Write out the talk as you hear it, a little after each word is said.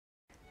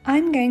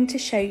I'm going to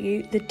show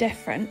you the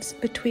difference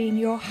between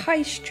your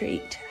high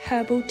street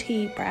herbal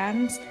tea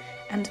brands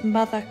and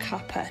Mother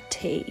Cuppa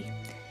tea.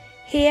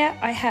 Here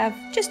I have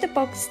just a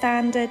bog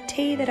standard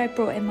tea that I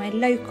bought in my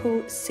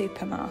local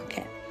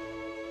supermarket.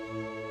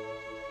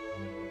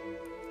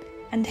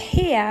 And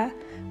here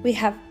we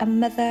have a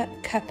Mother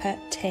Cuppa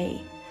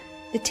tea.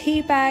 The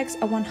tea bags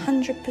are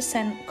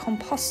 100%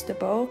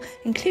 compostable,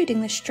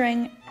 including the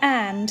string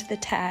and the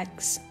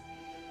tags.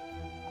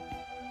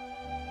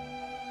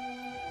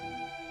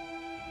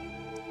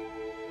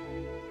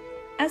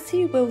 As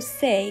you will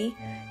see,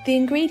 the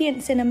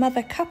ingredients in a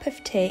Mother Cup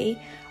of tea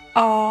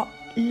are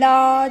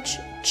large,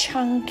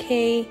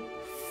 chunky,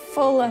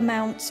 full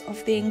amounts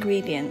of the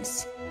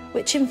ingredients,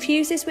 which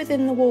infuses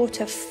within the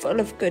water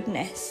full of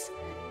goodness.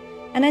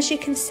 And as you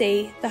can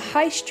see, the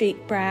high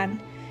street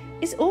brand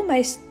is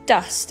almost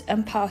dust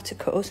and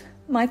particles.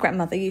 My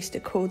grandmother used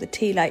to call the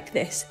tea like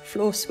this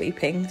floor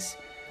sweepings.